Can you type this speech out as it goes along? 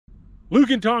Luke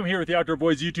and Tom here with the Outdoor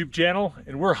Boys YouTube channel,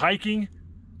 and we're hiking,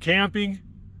 camping,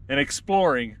 and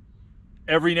exploring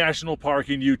every national park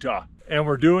in Utah. And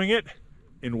we're doing it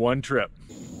in one trip.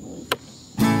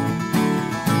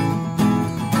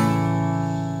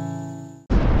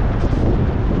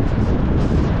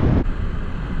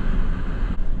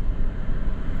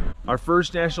 Our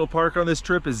first national park on this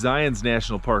trip is Zion's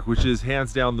National Park, which is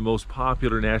hands down the most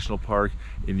popular national park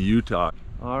in Utah.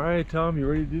 All right, Tom, you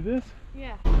ready to do this?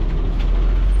 Yeah.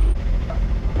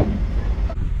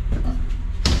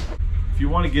 If you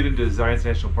want to get into Zion's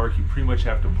National Park, you pretty much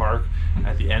have to park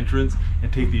at the entrance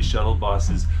and take these shuttle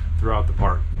buses throughout the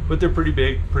park. But they're pretty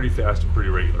big, pretty fast, and pretty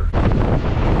regular.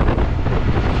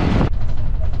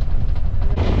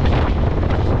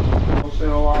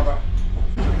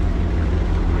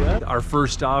 Our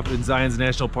first stop in Zion's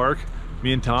National Park,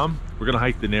 me and Tom, we're gonna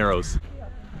hike the Narrows.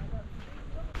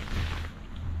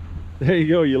 There you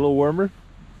go, you a little warmer?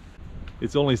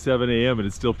 It's only 7 a.m. and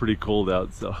it's still pretty cold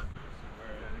out, so.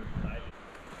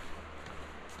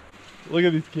 Look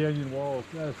at these canyon walls,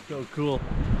 that's so cool.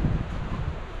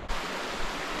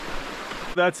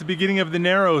 That's the beginning of the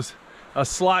Narrows, a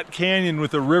slot canyon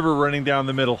with a river running down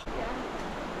the middle.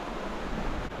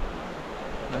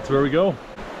 That's where we go.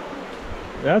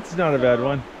 That's not a bad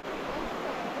one.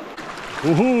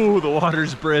 Ooh, the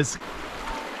water's brisk.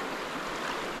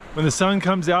 When the sun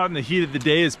comes out and the heat of the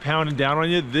day is pounding down on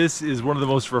you, this is one of the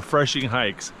most refreshing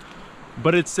hikes.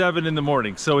 But it's 7 in the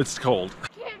morning, so it's cold. I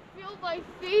can't feel my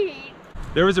feet.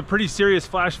 There was a pretty serious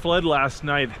flash flood last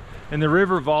night, and the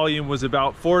river volume was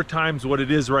about 4 times what it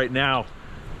is right now.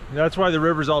 That's why the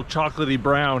river's all chocolatey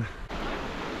brown.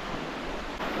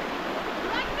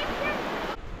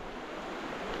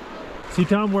 See,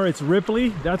 Tom, where it's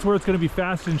ripply, that's where it's going to be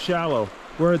fast and shallow.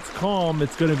 Where it's calm,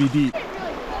 it's going to be deep. I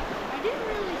didn't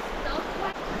really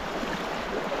stop.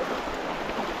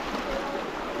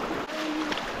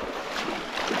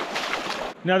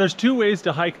 Now, there's 2 ways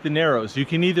to hike the Narrows. You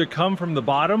can either come from the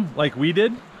bottom, like we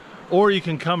did, or you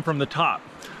can come from the top.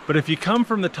 But if you come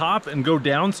from the top and go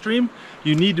downstream,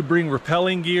 you need to bring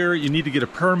rappelling gear, you need to get a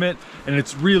permit, and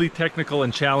it's really technical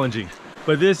and challenging.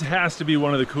 But this has to be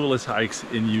one of the coolest hikes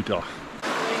in Utah.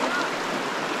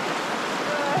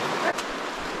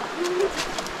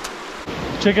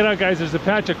 Check it out, guys, there's a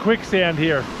patch of quicksand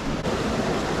here.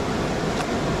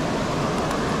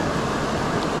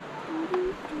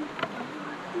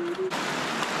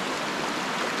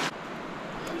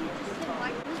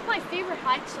 This is my favorite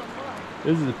hike so far.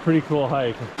 This is a pretty cool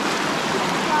hike.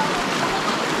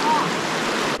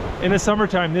 In the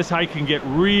summertime, this hike can get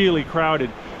really crowded.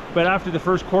 But after the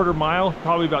first quarter mile,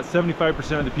 probably about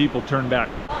 75% of the people turn back.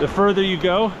 The further you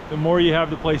go, the more you have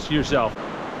the place to yourself.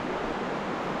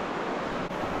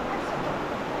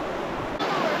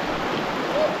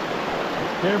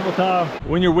 Careful, Tom.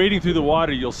 When you're wading through the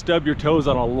water, you'll stub your toes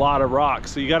on a lot of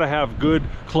rocks. So you gotta have good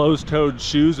closed-toed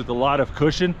shoes with a lot of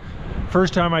cushion.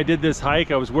 First time I did this hike,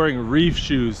 I was wearing Reef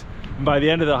shoes. And by the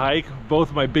end of the hike, both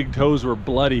of my big toes were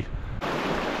bloody.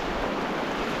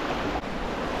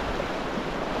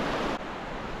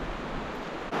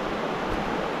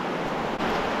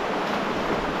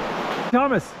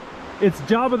 Thomas, it's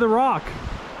Jabba the Rock.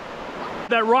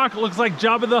 That rock looks like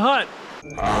Jabba the Hutt.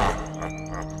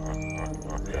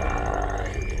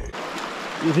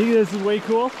 You think this is way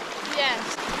cool?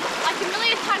 Yes. Like a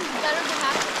million times better than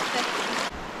having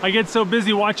 50. I get so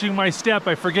busy watching my step,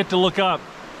 I forget to look up.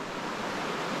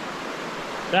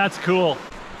 That's cool.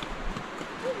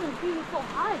 This is a beautiful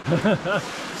hike.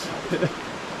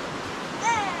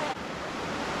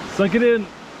 Suck it in.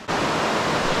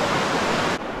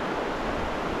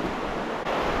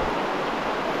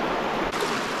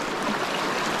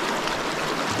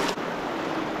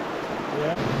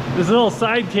 This little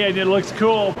side canyon looks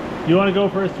cool. You want to go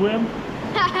for a swim?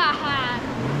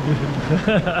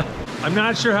 I'm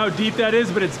not sure how deep that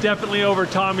is, but it's definitely over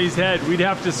Tommy's head. We'd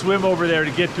have to swim over there to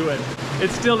get to it.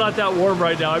 It's still not that warm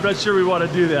right now. I'm not sure we want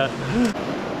to do that.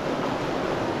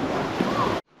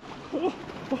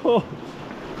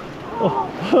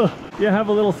 You have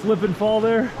a little slip and fall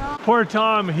there? Poor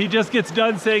Tom, he just gets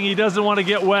done saying he doesn't want to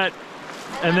get wet,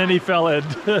 and then he fell in.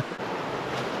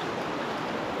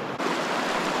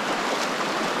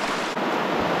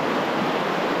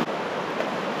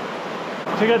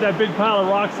 Check out that big pile of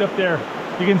rocks up there.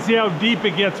 You can see how deep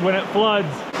it gets when it floods.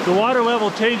 The water level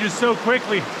changes so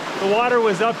quickly. The water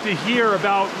was up to here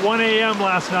about 1 a.m.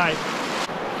 last night.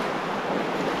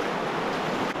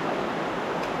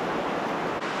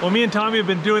 Well, me and Tommy have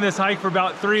been doing this hike for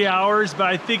about 3 hours, but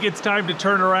I think it's time to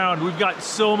turn around. We've got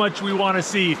so much we want to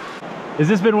see. Has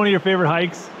this been one of your favorite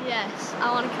hikes? Yes, I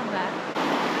want to come back.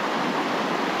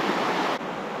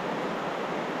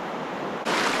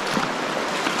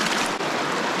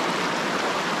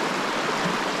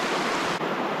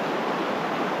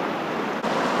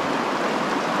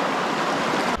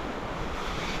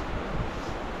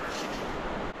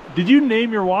 Did you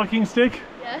name your walking stick?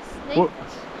 Yes, Nathan.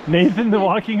 Nathan the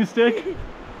walking stick?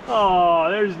 Oh,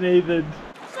 there's Nathan.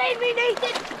 Save me,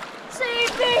 Nathan!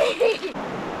 Save me!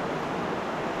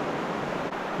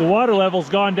 The water level's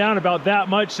gone down about that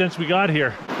much since we got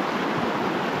here.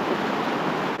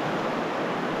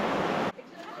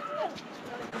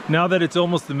 Now that it's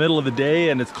almost the middle of the day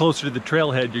and it's closer to the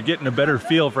trailhead, you're getting a better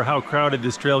feel for how crowded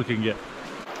this trail can get.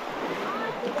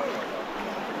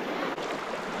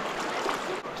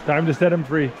 Time to set him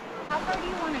free. How far do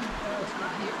you want to go?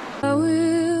 I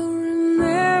will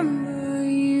remember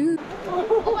you.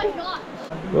 Oh my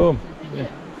gosh! Boom. Yeah.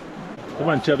 Come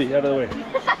on, Chubby, out of the way.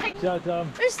 Ciao,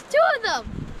 Tom. There's two of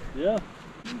them! Yeah.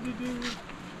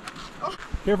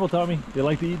 Careful, Tommy. They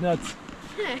like to eat nuts.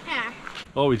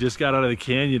 Oh, we just got out of the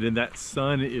canyon and that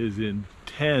sun is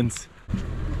intense.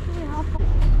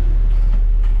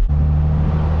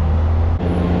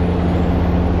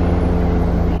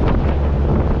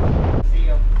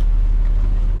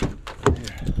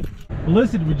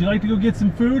 Listen, would you like to go get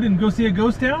some food and go see a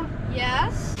ghost town?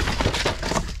 Yes.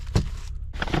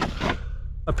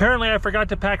 Apparently I forgot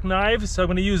to pack knives, so I'm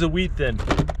going to use a wheat thin.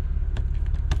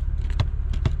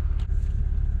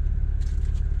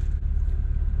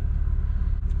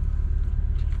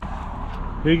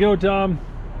 Here you go, Tom.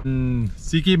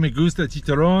 Sí que me gusta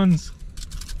chicharrones.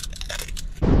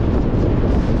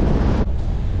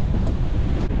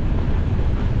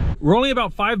 We're only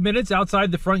about 5 minutes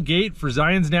outside the front gate for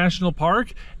Zion's National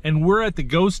Park, and we're at the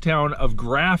ghost town of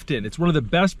Grafton. It's one of the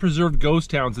best preserved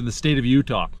ghost towns in the state of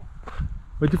Utah.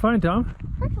 What'd you find, Tom?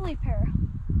 Prickly pear.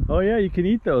 Oh yeah, you can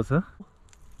eat those, huh?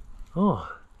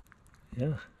 Oh,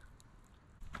 yeah.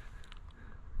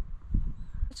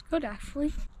 It's good,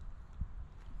 actually.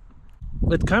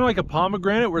 It's kind of like a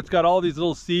pomegranate where it's got all these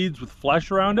little seeds with flesh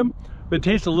around them, but it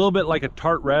tastes a little bit like a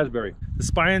tart raspberry. The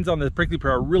spines on the prickly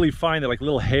pear are really fine. They're like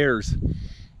little hairs.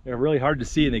 They're really hard to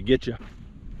see and they get you.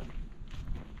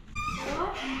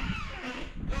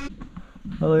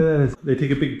 Oh, look at that. They take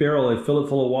a big barrel, they fill it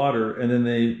full of water, and then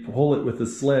they pull it with a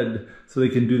sled so they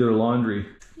can do their laundry.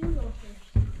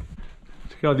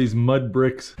 Check out these mud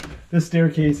bricks. This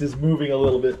staircase is moving a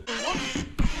little bit.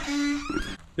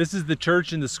 This is the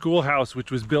church and the schoolhouse, which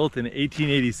was built in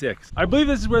 1886. I believe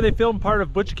this is where they filmed part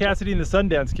of Butch Cassidy and the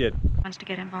Sundance Kid. Wants to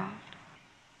get involved.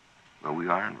 Well, we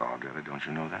are involved in it, don't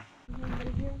you know that?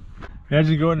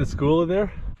 Imagine going to school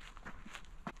there.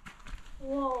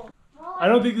 Whoa. I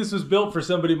don't think this was built for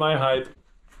somebody my height.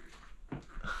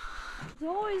 There's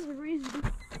always a reason.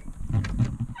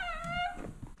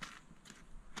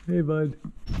 Hey, bud.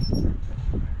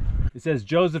 It says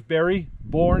Joseph Berry,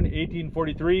 born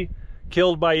 1843,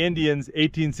 killed by Indians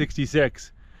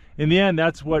 1866. In the end,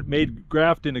 that's what made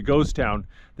Grafton a ghost town.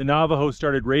 The Navajo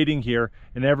started raiding here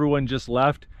and everyone just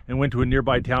left and went to a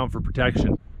nearby town for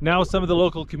protection. Now some of the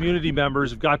local community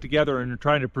members have got together and are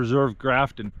trying to preserve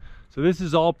Grafton. So this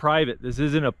is all private. This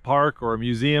isn't a park or a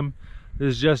museum.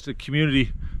 This is just a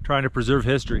community trying to preserve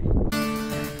history.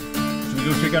 Should we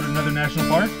go check out another national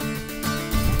park?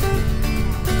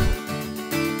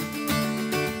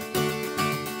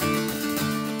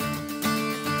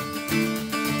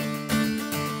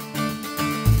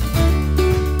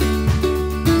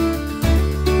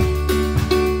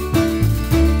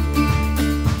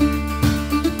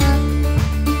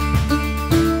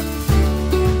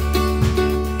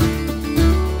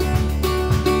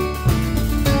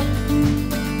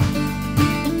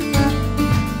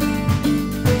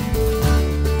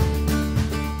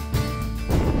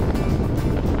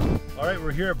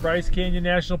 Here at Bryce Canyon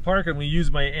National Park, and we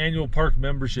use my annual park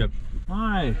membership.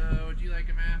 Hi. Would you like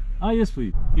a map? Ah, yes,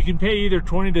 please. You can pay either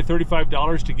 $20 to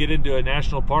 $35 to get into a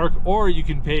national park, or you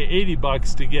can pay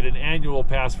 $80 to get an annual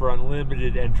pass for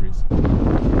unlimited entries.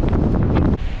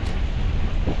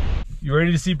 You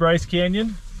ready to see Bryce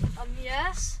Canyon?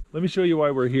 Yes. Let me show you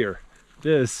why we're here.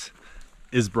 This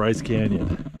is Bryce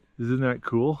Canyon. Isn't that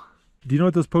cool? Do you know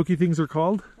what those pokey things are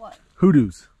called? What?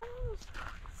 Hoodoos.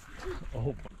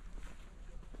 Oh.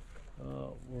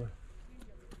 Oh boy.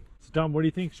 So Tom, what do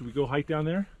you think? Should we go hike down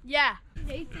there? Yeah.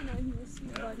 Nathan, I miss you,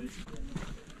 buddy.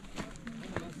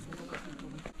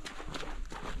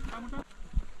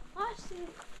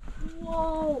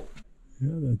 Whoa. Yeah,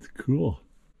 that's cool.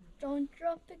 Don't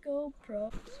drop the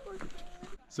GoPro.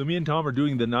 So me and Tom are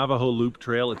doing the Navajo Loop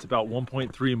Trail. It's about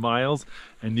 1.3 miles,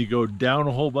 and you go down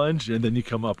a whole bunch and then you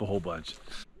come up a whole bunch.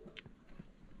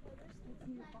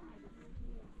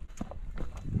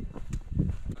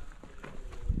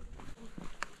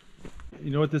 You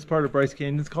know what this part of Bryce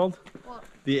Canyon is called? What?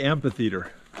 The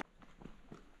amphitheater.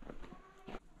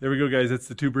 There we go, guys. That's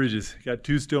the two bridges. Got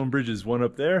two stone bridges, one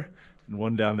up there and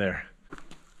one down there.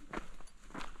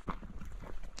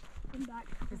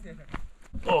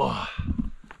 Oh,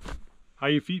 how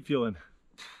your feet feeling?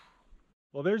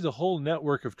 Well, there's a whole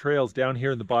network of trails down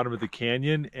here in the bottom of the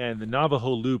canyon, and the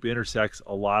Navajo Loop intersects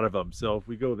a lot of them. So if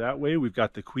we go that way, we've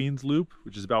got the Queens Loop,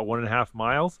 which is about 1.5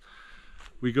 miles.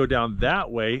 We go down that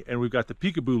way, and we've got the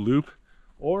Peekaboo Loop,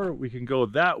 or we can go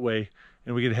that way,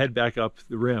 and we can head back up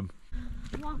the rim.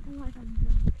 Walking like I'm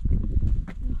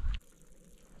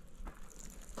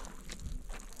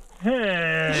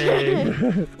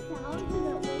Hey!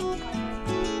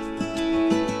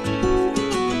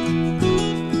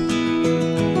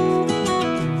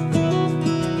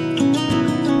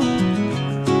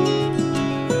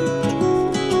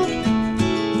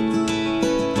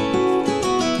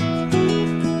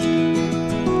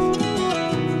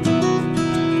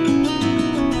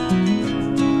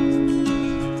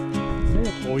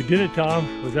 Well, we did it,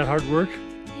 Tom. Was that hard work?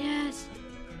 Yes.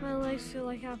 My legs feel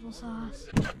like applesauce.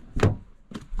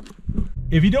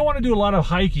 If you don't want to do a lot of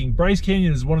hiking, Bryce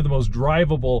Canyon is one of the most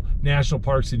drivable national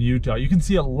parks in Utah. You can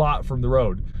see a lot from the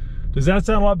road. Does that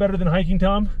sound a lot better than hiking,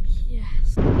 Tom?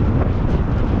 Yes.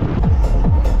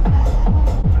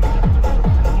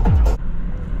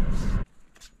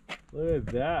 Look at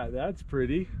that, that's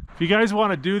pretty. If you guys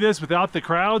want to do this without the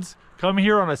crowds, come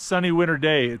here on a sunny winter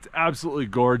day. It's absolutely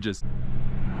gorgeous.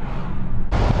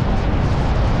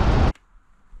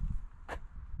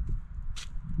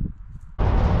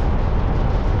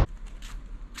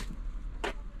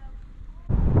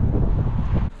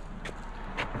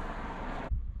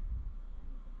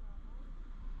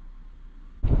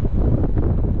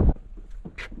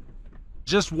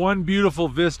 Just one beautiful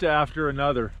vista after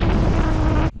another.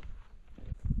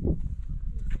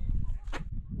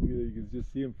 You can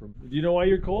just see them from. Do you know why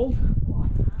you're cold?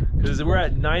 Because we're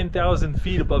at 9,000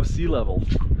 feet above sea level.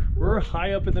 We're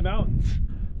high up in the mountains.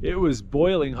 It was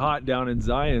boiling hot down in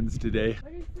Zions today.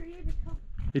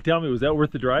 Hey, tell me, was that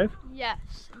worth the drive?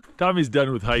 Yes. Tommy's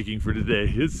done with hiking for today.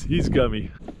 He's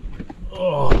gummy.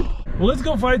 Oh. Well, let's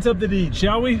go find something to eat,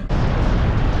 shall we?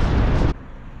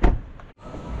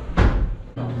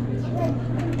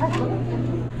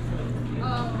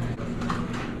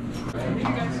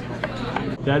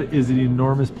 That is an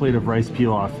enormous plate of rice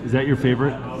pilaf. Is that your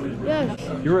favorite? Yes.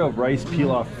 You're a rice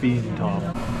pilaf fiend, Tom.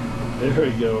 There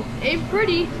we go. Ain't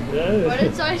pretty, but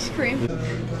it's ice cream.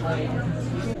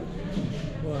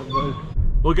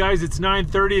 Well, guys, it's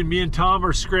 9:30 and me and Tom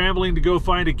are scrambling to go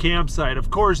find a campsite.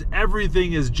 Of course,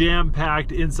 everything is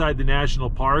jam-packed inside the national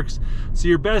parks, so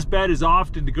your best bet is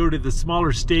often to go to the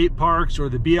smaller state parks or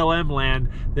the BLM land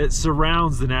that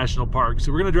surrounds the national park.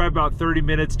 So we're gonna drive about 30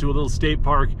 minutes to a little state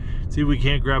park, see if we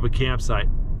can't grab a campsite.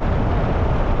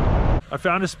 I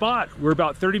found a spot. We're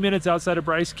about 30 minutes outside of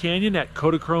Bryce Canyon at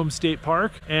Kodachrome State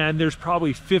Park, and there's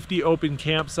probably 50 open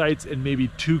campsites and maybe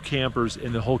 2 campers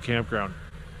in the whole campground.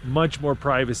 Much more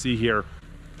privacy here.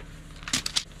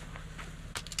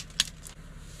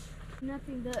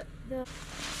 Nothing. The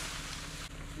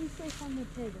please safe on the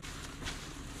table.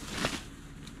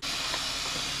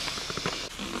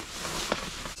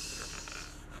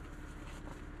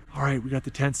 All right, we got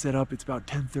the tent set up. It's about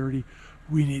 10:30.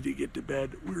 We need to get to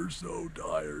bed. We're so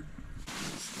tired.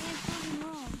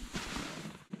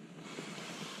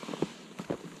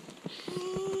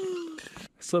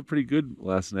 I slept pretty good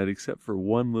last night, except for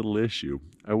one little issue.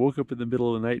 I woke up in the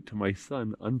middle of the night to my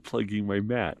son unplugging my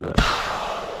mat.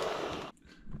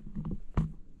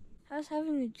 I was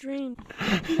having a dream.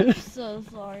 I'm so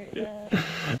sorry, Dad.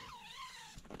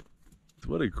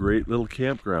 What a great little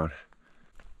campground.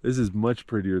 This is much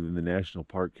prettier than the National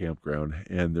Park campground,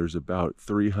 and there's about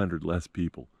 300 less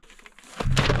people.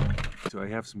 So I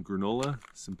have some granola,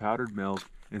 some powdered milk,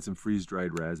 and some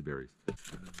freeze-dried raspberries.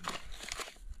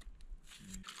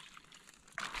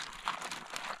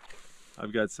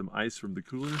 I've got some ice from the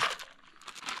cooler.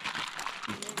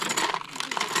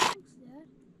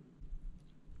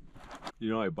 You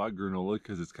know, I bought granola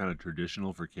because it's kind of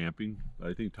traditional for camping, but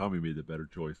I think Tommy made the better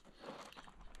choice.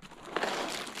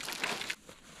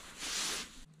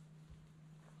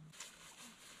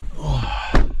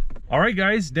 All right,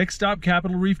 guys, next stop,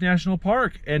 Capitol Reef National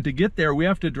Park. And to get there, we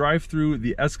have to drive through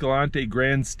the Escalante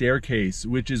Grand Staircase,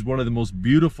 which is one of the most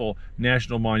beautiful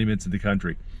national monuments in the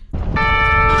country.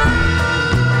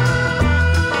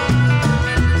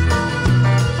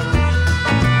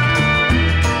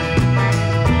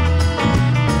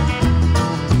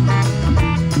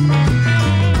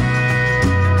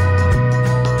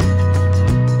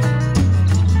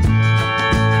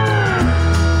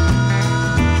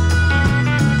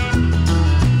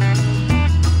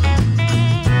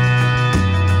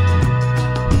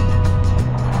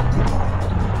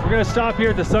 We're gonna stop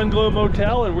here at the Sunglow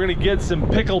Motel and we're gonna get some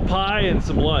pickle pie and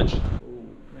some lunch. Oh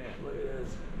man, look at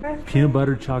this. Peanut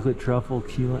butter, chocolate, truffle,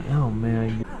 key lime. Oh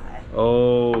man.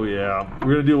 Oh yeah.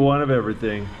 We're gonna do one of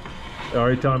everything. All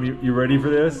right, Tom, you ready for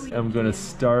this? I'm gonna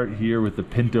start here with the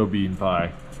pinto bean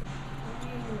pie.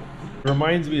 It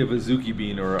reminds me of a zucchini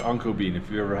bean or an unco bean,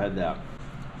 if you ever had that.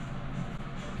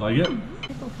 Like it?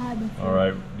 Pickle pie before. All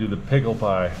right, do the pickle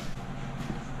pie.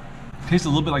 Tastes a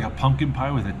little bit like a pumpkin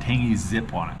pie with a tangy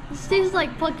zip on it. This tastes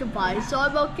like pumpkin pie, so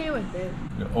I'm okay with it.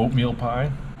 The oatmeal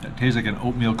pie. That tastes like an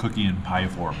oatmeal cookie in pie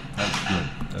form. That's good.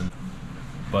 And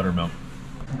buttermilk.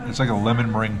 It's like a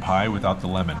lemon meringue pie without the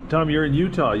lemon. Tom, you're in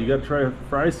Utah. You got to try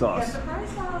fry sauce. Yeah, the fry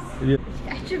sauce.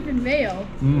 Ketchup and mayo.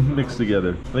 Mixed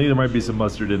together. I think there might be some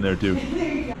mustard in there too.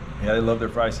 Yeah, they love their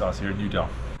fry sauce here in Utah.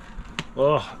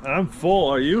 Oh, I'm full.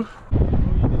 Are you?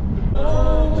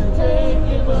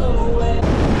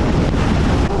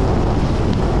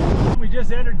 We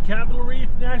just entered Capitol Reef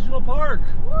National Park.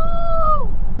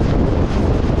 Woo!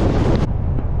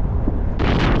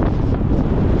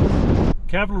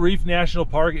 Capitol Reef National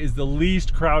Park is the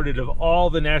least crowded of all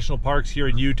the national parks here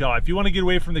in Utah. If you want to get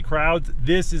away from the crowds,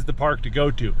 this is the park to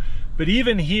go to. But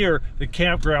even here, the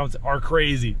campgrounds are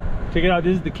crazy. Check it out,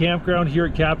 this is the campground here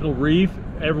at Capitol Reef.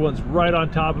 Everyone's right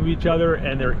on top of each other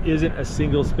and there isn't a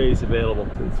single space available.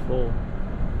 It's full.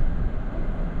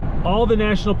 All the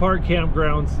national park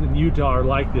campgrounds in Utah are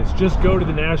like this. Just go to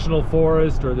the National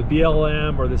Forest or the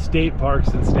BLM or the state parks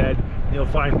instead, and you'll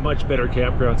find much better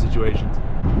campground situations.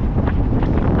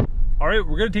 All right,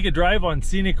 we're gonna take a drive on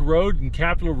Scenic Road in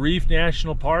Capitol Reef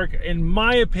National Park. In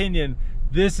my opinion,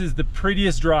 this is the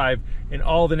prettiest drive in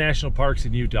all the national parks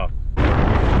in Utah.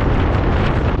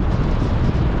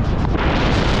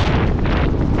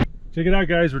 Check it out,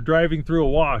 guys, we're driving through a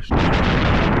wash.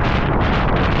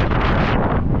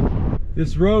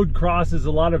 This road crosses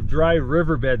a lot of dry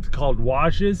riverbeds called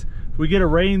washes. If we get a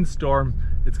rainstorm,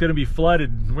 it's gonna be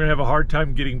flooded. We're gonna have a hard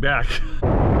time getting back.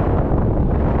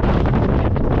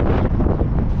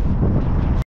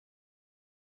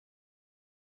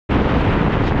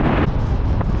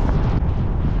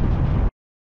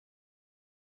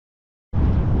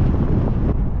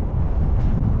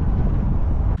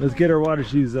 Let's get our water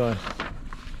shoes on.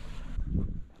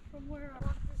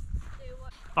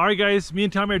 All right, guys, me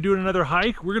and Tommy are doing another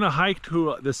hike. We're gonna hike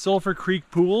to the Sulfur Creek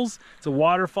Pools. It's a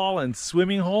waterfall and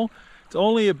swimming hole. It's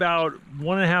only about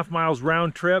 1.5 miles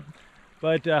round trip,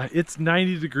 but it's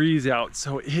 90 degrees out,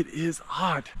 so it is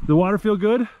hot. The water feel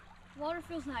good? Water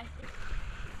feels nice.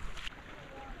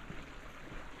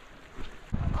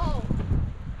 Oh.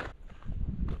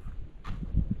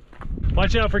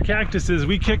 Watch out for cactuses.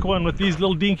 We kick one with these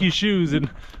little dinky shoes and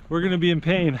we're gonna be in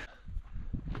pain.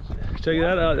 Check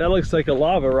that out, that looks like a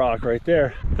lava rock right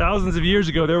there. Thousands of years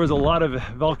ago, there was a lot of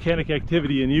volcanic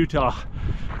activity in Utah.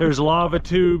 There's lava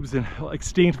tubes and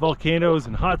extinct volcanoes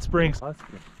and hot springs.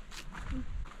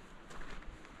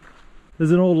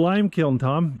 There's an old lime kiln,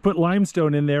 Tom. Put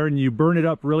limestone in there and you burn it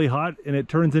up really hot and it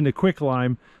turns into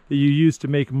quicklime that you use to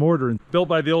make mortar. Built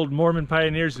by the old Mormon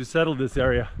pioneers who settled this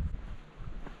area.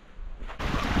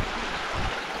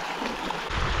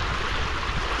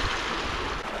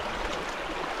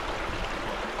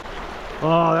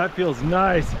 Oh, that feels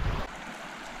nice.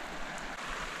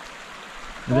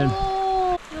 And then,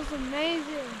 oh, feels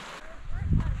amazing.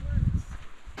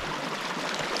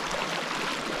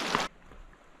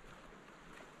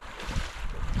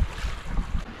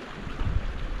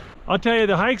 I'll tell you,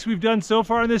 the hikes we've done so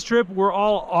far on this trip were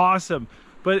all awesome,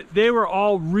 but they were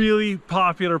all really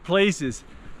popular places.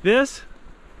 This,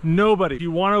 nobody. If you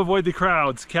want to avoid the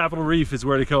crowds, Capitol Reef is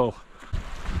where to go.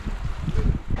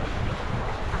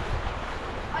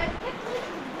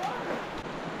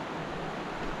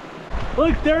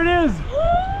 Look, there it is!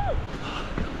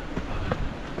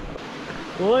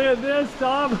 Look at this,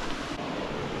 Tom!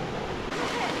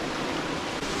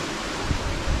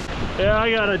 Yeah, I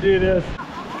gotta do this.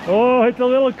 Oh, it's a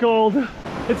little cold.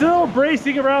 It's a little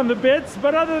bracing around the bits,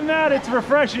 but other than that, it's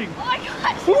refreshing. Oh my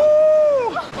gosh! Woo!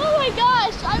 Oh my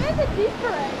gosh, I'm in the deeper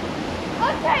end.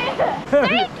 Okay,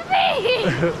 take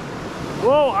me!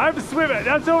 Whoa, I'm swimming.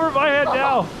 That's over my head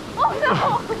now. Oh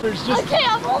no! There's just... Okay,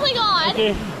 I'm holding on.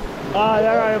 Okay. All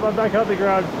right, I'm back on the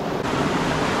ground. I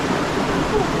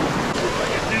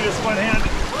can do this one hand.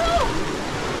 Oh!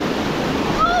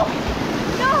 Oh!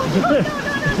 No! No!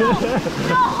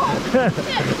 Shit,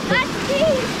 that's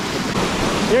deep!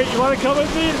 Here, you want to come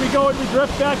with me and we go and we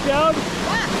drift back down?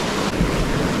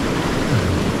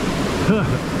 Yeah.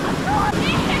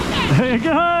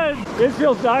 Good! This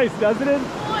feels nice, doesn't it?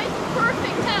 Oh, it's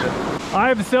perfect temp.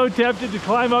 I'm so tempted to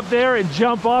climb up there and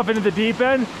jump off into the deep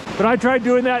end, but I tried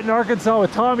doing that in Arkansas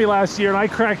with Tommy last year and I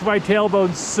cracked my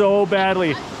tailbone so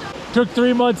badly. Took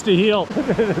 3 months to heal.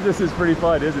 This is pretty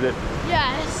fun, isn't it?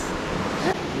 Yes.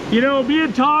 You know, me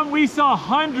and Tom, we saw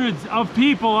hundreds of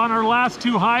people on our last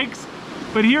 2 hikes,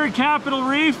 but here at Capitol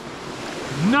Reef,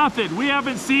 nothing. We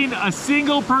haven't seen a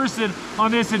single person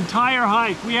on this entire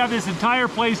hike. We have this entire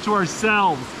place to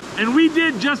ourselves. And we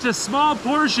did just a small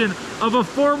portion of a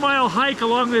 4-mile hike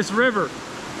along this river.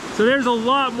 So there's a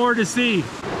lot more to see.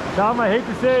 Tom, I hate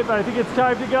to say it, but I think it's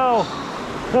time to go.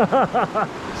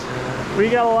 We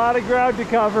got a lot of ground to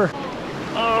cover.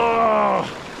 Oh.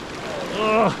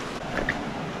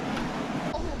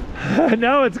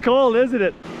 No, it's cold, isn't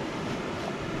it?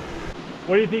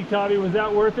 What do you think, Tommy? Was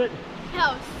that worth it?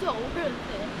 That was so worth it.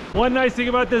 One nice thing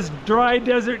about this dry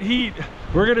desert heat,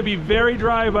 we're gonna be very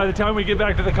dry by the time we get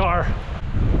back to the car.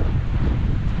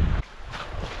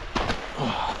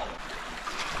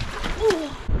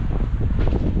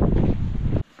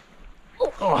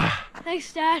 Oh.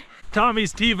 Thanks, Dad.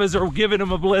 Tommy's Tivas are giving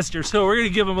him a blister, so we're gonna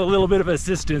give him a little bit of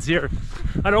assistance here.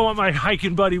 I don't want my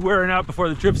hiking buddy wearing out before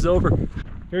the trip's over.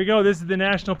 Here we go, this is the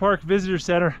National Park Visitor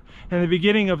Center and the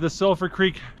beginning of the Sulphur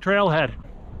Creek Trailhead.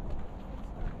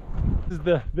 This is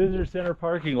the Visitor Center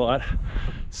parking lot.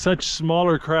 Such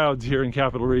smaller crowds here in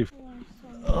Capitol Reef.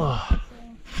 Oh.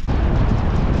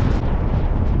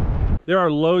 There are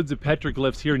loads of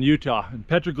petroglyphs here in Utah, and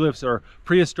petroglyphs are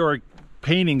prehistoric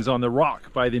paintings on the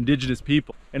rock by the indigenous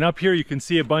people. And up here you can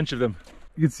see a bunch of them.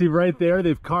 You can see right there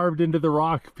they've carved into the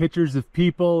rock pictures of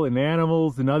people and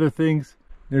animals and other things.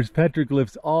 There's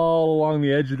petroglyphs all along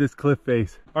the edge of this cliff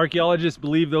face. Archaeologists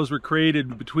believe those were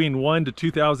created between 1,000 to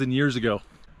 2,000 years ago.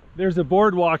 There's a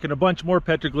boardwalk and a bunch more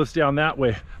petroglyphs down that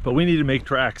way, but we need to make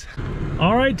tracks.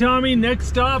 All right, Tommy, next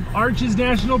stop, Arche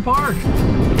National Park.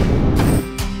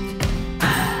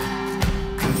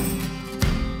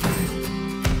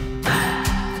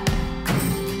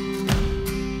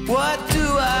 What do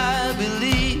I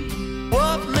believe?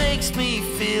 What makes me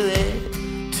feel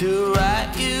it to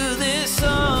write you this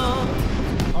song?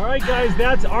 All right, guys,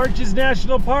 that's Arche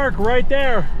National Park right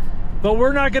there. But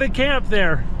we're not gonna camp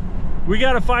there. We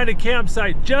gotta find a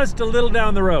campsite just a little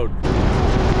down the road.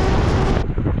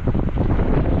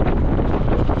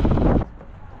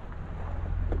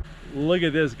 Look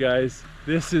at this, guys.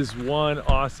 This is one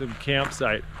awesome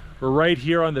campsite. We're right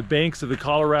here on the banks of the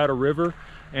Colorado River,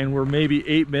 and we're maybe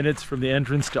 8 minutes from the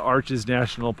entrance to Arche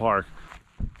National Park.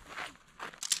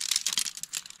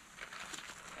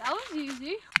 That was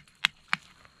easy.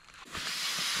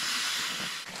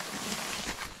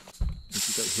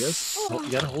 You got his? Oh, you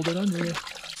gotta hold it under you.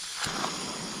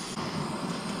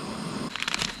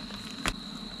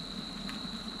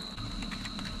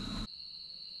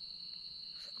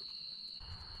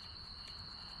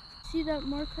 See that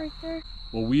mark right there?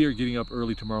 Well, we are getting up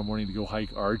early tomorrow morning to go hike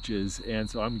Arches, and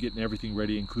so I'm getting everything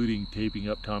ready, including taping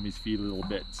up Tommy's feet a little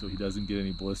bit so he doesn't get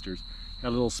any blisters. Got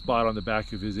a little spot on the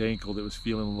back of his ankle that was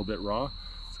feeling a little bit raw,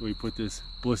 so we put this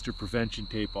blister prevention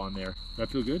tape on there. That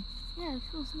feel good? Yeah, it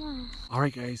feels nice. All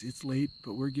right, guys, it's late,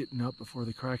 but we're getting up before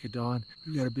the crack of dawn.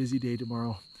 We've got a busy day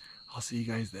tomorrow. I'll see you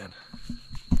guys then.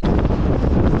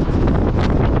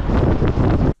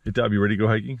 Hey, Tom, you ready to go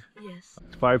hiking? Yes.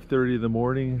 It's 5:30 in the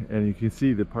morning, and you can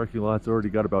see the parking lot's already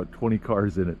got about 20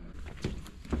 cars in it.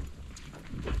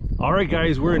 All right,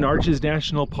 guys, we're in Arche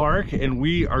National Park, and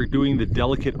we are doing the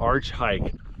Delicate Arch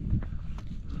hike.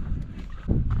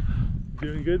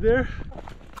 Doing good there?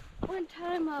 One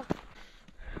time up.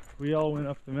 We all went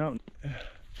up the mountain.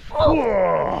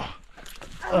 Oh.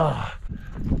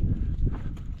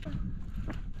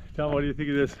 Tom, what do you think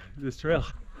of this trail?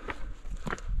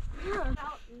 Yeah.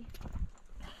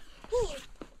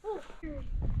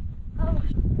 Oh,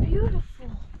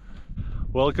 beautiful.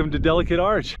 Welcome to Delicate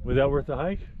Arch. Was that worth the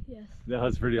hike? Yes. That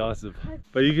was pretty awesome.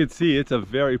 But you can see it's a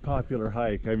very popular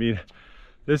hike. I mean,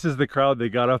 this is the crowd that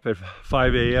got up at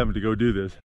 5 a.m. to go do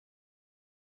this.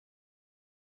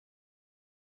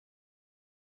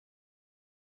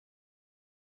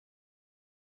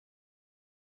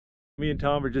 Me and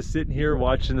Tom are just sitting here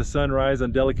watching the sunrise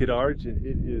on Delicate Arch, and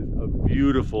it is a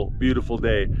beautiful, beautiful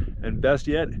day. And best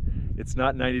yet, it's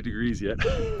not 90 degrees yet.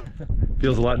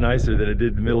 Feels a lot nicer than it did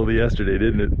in the middle of yesterday,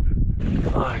 didn't it?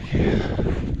 Okay.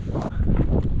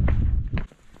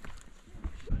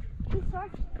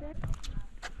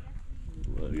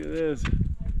 Look at this.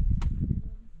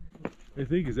 I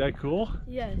think, is that cool?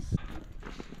 Yes.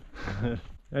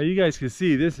 Now you guys can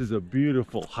see this is a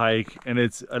beautiful hike, and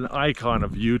it's an icon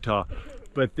of Utah,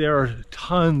 but there are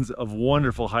tons of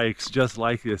wonderful hikes just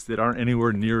like this that aren't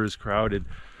anywhere near as crowded.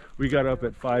 We got up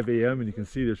at 5 a.m. and you can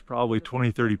see there's probably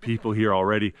 20-30 people here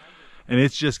already, and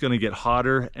it's just going to get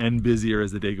hotter and busier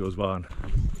as the day goes on.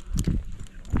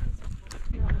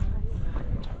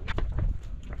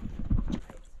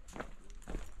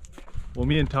 Well,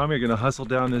 me and Tommy are gonna hustle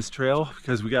down this trail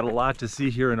because we got a lot to see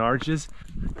here in Arches.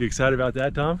 You excited about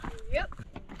that, Tom? Yep.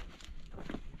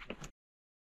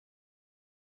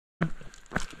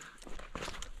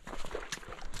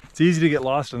 It's easy to get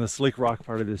lost on the slick rock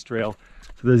part of this trail.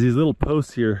 So there's these little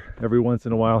posts here every once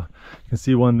in a while. You can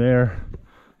see one there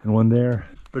and one there.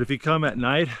 But if you come at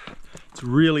night, it's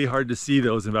really hard to see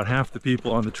those, and about half the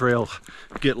people on the trail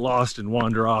get lost and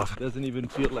wander off. It doesn't even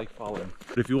feel like following.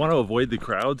 But if you want to avoid the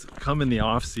crowds, come in the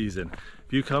off season.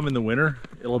 If you come in the winter,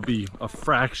 it'll be a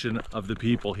fraction of the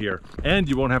people here. And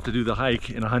you won't have to do the hike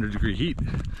in 100-degree heat.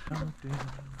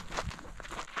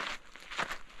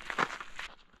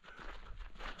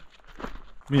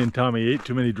 Me and Tommy ate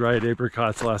too many dried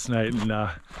apricots last night, and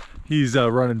he's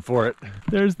running for it.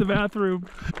 There's the bathroom.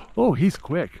 Oh, he's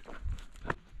quick.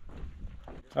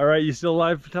 All right, you still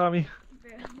alive, Tommy?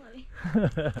 Barely.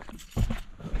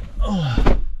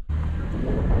 Oh.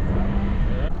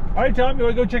 All right, Tom, you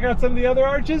want to go check out some of the other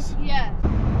arches? Yes.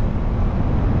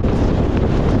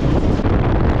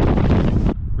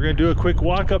 We're going to do a quick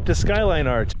walk up to Skyline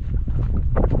Arch.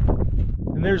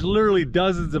 And there's literally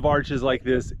dozens of arches like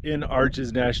this in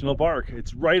Arches National Park.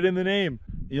 It's right in the name.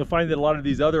 You'll find that a lot of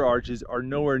these other arches are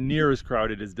nowhere near as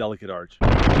crowded as Delicate Arch.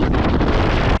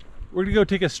 We're gonna go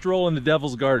take a stroll in the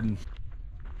Devil's Garden.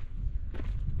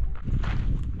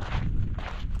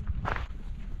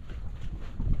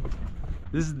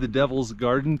 This is the Devil's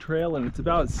Garden Trail, and it's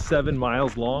about 7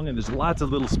 miles long, and there's lots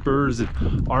of little spurs and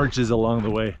arches along the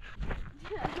way.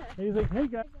 He's like, hey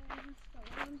guys.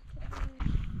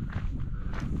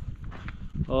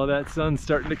 Oh, that sun's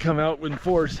starting to come out in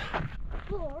force.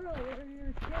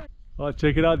 Oh,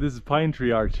 check it out. This is Pine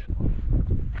Tree Arch.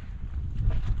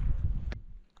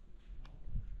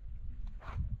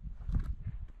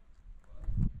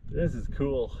 This is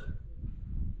cool.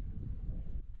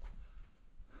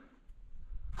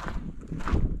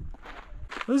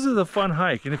 This is a fun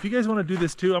hike, and if you guys want to do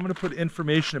this too, I'm going to put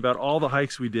information about all the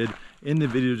hikes we did in the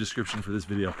video description for this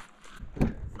video.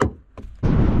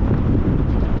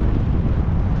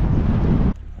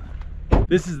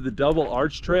 This is the Double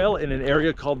Arch Trail in an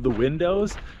area called the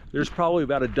Windows. There's probably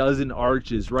about a dozen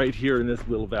arches right here in this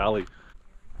little valley.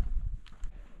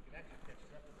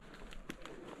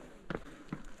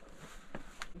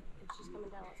 It's just coming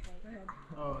down. Go ahead.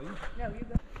 Oh, yeah. No, you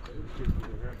go.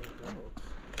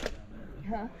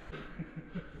 Huh?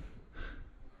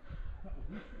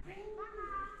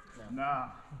 Nah,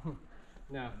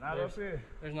 No, not up here.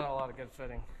 there's not a lot of good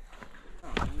footing.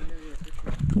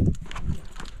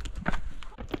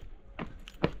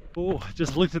 Oh,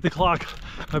 just looked at the clock.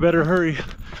 I better hurry.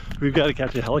 We've got to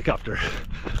catch a helicopter.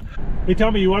 Hey,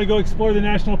 tell me, you want to go explore the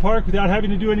national park without having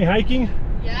to do any hiking?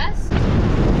 Yes.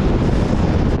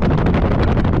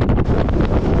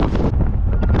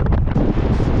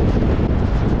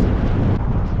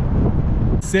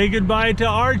 Say goodbye to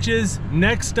Arches.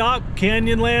 Next stop,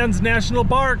 Canyonlands National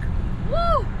Park.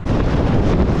 Woo!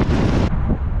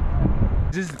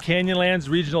 This is Canyonlands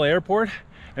Regional Airport,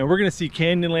 and we're gonna see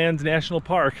Canyonlands National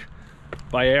Park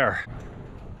by air.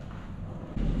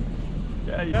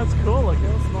 Yeah, that's cool looking. A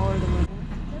little smaller than my...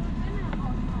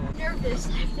 I'm nervous.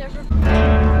 I've never.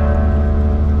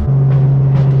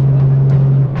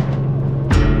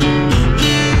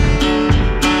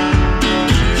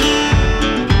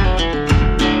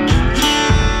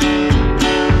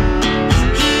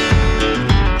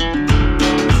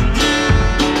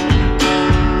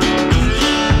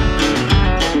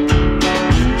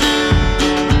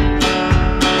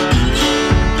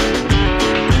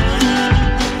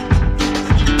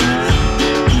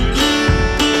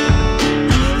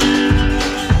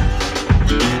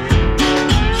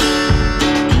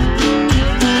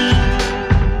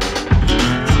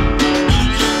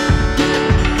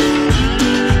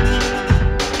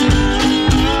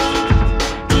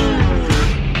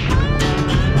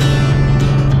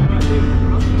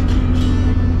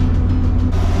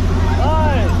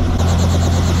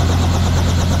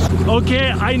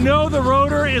 Okay, I know the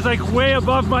rotor is like way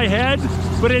above my head,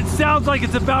 but it sounds like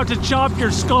it's about to chop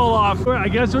your skull off. I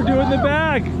guess we're doing the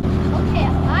bag. Okay,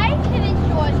 I can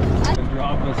enjoy this.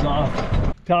 Drop us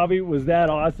off. Tommy, was that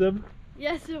awesome?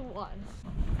 Yes, it was.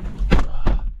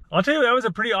 I'll tell you, that was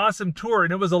a pretty awesome tour,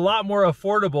 and it was a lot more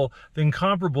affordable than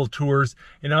comparable tours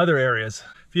in other areas.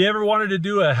 If you ever wanted to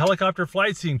do a helicopter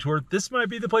flight seeing tour, this might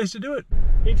be the place to do it.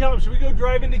 Hey Tom, should we go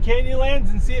drive into Canyonlands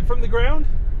and see it from the ground?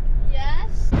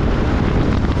 Yes.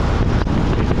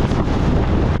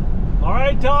 All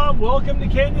right, Tom, welcome to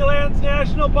Canyonlands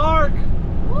National Park.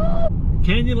 Woo!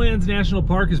 Canyonlands National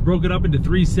Park is broken up into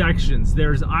 3 sections.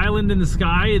 There's Island in the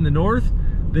Sky in the north,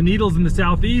 the Needles in the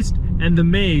southeast, and the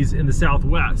Maze in the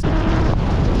southwest.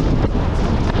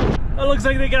 It looks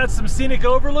like they got some scenic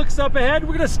overlooks up ahead.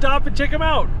 We're gonna stop and check them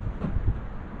out.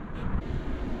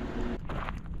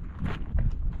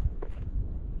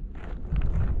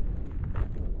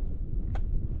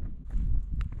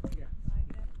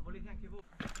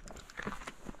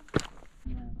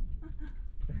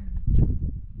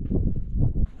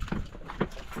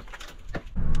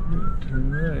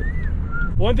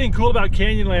 One thing cool about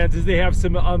Canyonlands is they have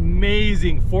some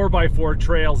amazing 4x4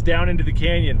 trails down into the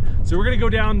canyon. So we're gonna go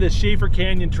down the Shafer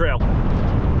Canyon trail.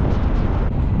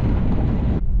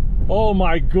 Oh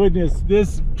my goodness,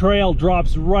 this trail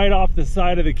drops right off the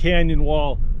side of the canyon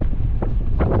wall.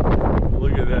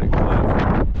 Look at that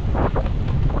cliff.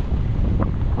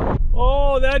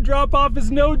 Oh, that drop off is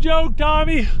no joke,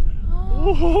 Tommy.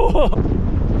 Oh.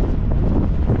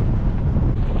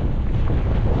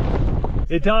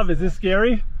 Hey Tom, is this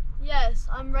scary? Yes,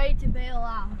 I'm ready to bail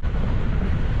out.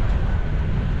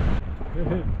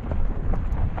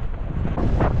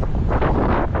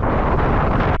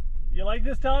 You like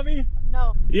this, Tommy?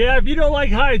 No. Yeah, if you don't like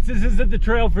heights, this isn't the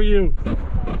trail for you.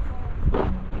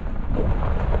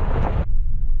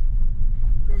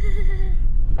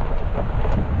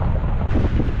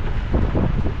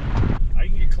 I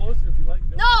can get closer if you like.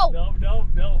 No! No.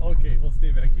 Okay, we'll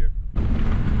stay back here.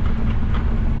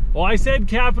 Well, I said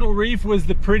Capitol Reef was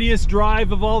the prettiest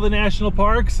drive of all the national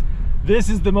parks. This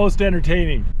is the most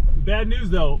entertaining. Bad news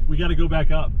though, we gotta go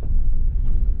back up.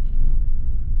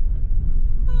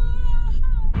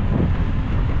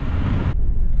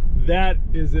 That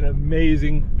is an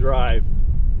amazing drive.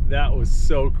 That was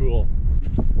so cool.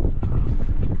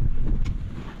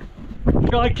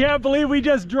 I can't believe we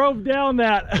just drove down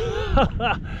that.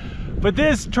 But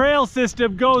this trail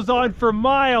system goes on for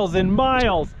miles and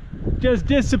miles. Just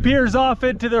disappears off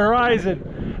into the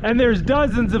horizon. And there's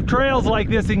dozens of trails like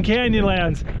this in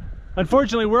Canyonlands.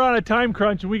 Unfortunately, we're on a time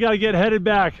crunch and we gotta get headed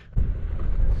back.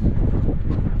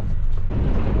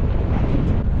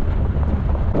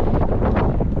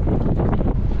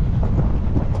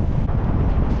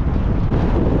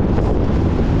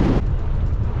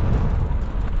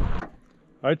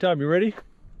 All right, Tom, you ready?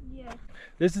 Yeah.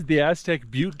 This is the Aztec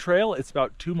Butte Trail. It's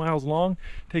about 2 miles long,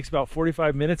 takes about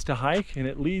 45 minutes to hike, and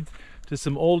it leads to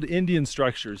some old Indian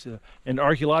structures and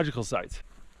archaeological sites.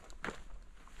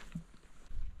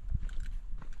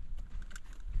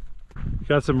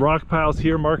 Got some rock piles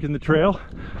here marking the trail.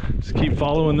 Just keep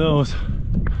following those.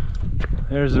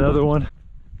 There's another one.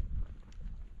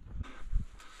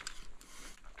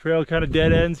 Trail kind of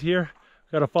dead ends here.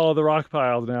 Got to follow the rock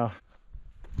piles now.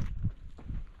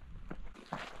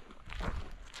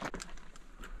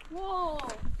 Whoa,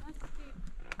 that's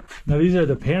steep. Now these are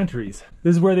the pantries.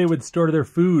 This is where they would store their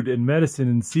food and medicine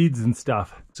and seeds and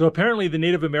stuff. So apparently the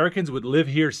Native Americans would live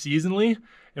here seasonally,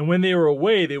 and when they were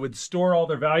away, they would store all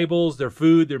their valuables, their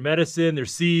food, their medicine, their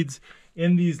seeds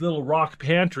in these little rock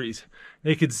pantries.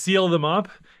 They could seal them up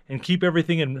and keep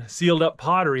everything in sealed up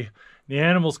pottery. The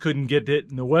animals couldn't get it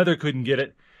and the weather couldn't get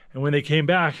it. And when they came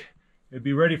back, it'd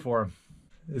be ready for them.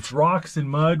 It's rocks and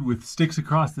mud with sticks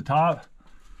across the top.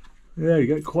 Yeah, you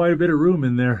got quite a bit of room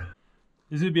in there.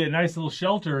 This would be a nice little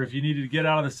shelter if you needed to get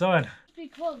out of the sun. Be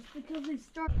close because they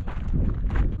start.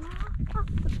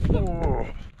 Oh.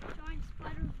 Giant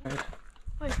spiders.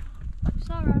 Wait, I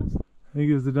saw rattlesnakes. I think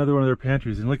there's another one of their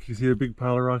pantries. And look, you see the big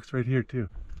pile of rocks right here too.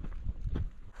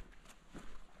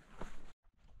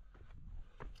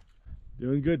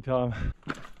 Doing good, Tom.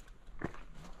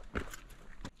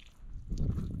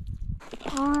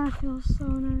 Oh, that feels so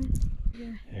nice.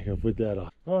 Yeah, go put that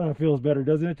on. Oh, that feels better,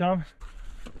 doesn't it, Tom?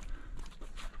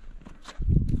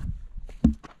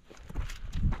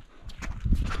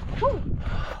 Woo.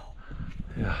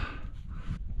 Yeah.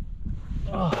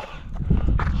 Oh.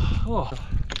 Oh.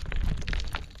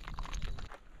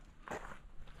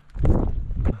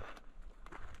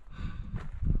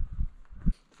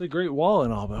 It's a great wall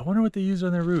and all, but I wonder what they use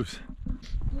on their roofs.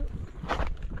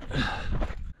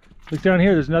 Look down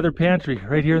here, there's another pantry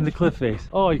right here in the cliff face.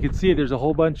 Oh, you can see there's a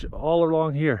whole bunch all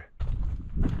along here.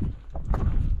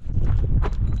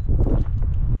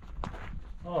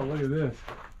 Oh, look at this.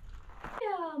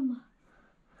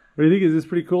 What do you think? Is this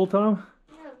pretty cool, Tom?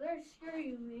 Yeah, they're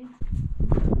scary to me.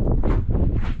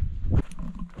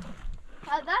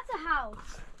 That's a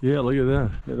house. Yeah, look at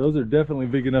that. Yeah, those are definitely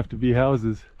big enough to be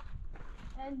houses.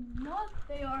 And not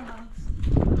they are house.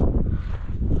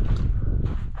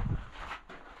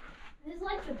 This is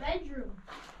like the bedroom.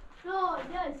 No,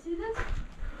 yeah, see this?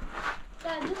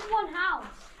 Yeah, this is one house.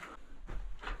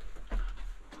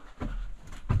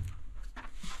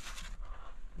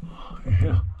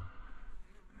 Yeah.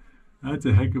 That's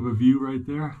a heck of a view right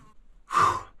there.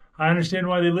 Whew. I understand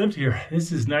why they lived here.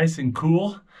 This is nice and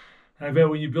cool. And I bet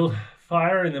when you build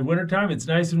fire in the wintertime, it's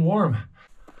nice and warm.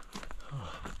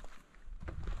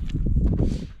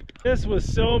 This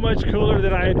was so much cooler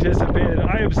than I anticipated.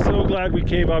 I am so glad we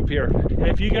came up here. And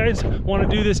if you guys want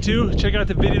to do this too, check out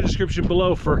the video description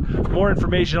below for more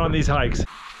information on these hikes.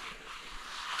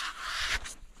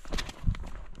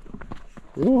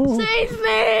 Save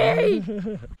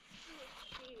me!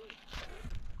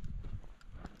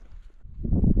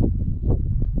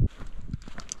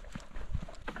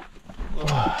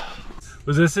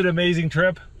 Was this an amazing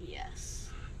trip? Yes.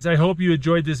 I hope you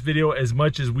enjoyed this video as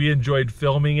much as we enjoyed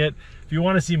filming it. If you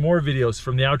want to see more videos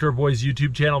from the Outdoor Boys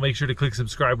YouTube channel, make sure to click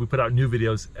subscribe. We put out new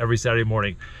videos every Saturday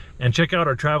morning. And check out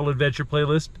our travel adventure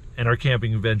playlist and our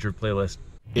camping adventure playlist.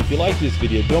 If you like this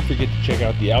video, don't forget to check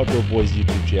out the Outdoor Boys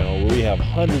YouTube channel where we have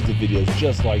hundreds of videos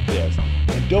just like this.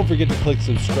 And don't forget to click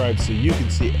subscribe so you can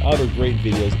see other great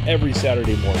videos every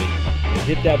Saturday morning. And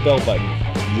hit that bell button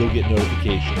so you'll get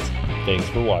notifications. Thanks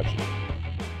for watching.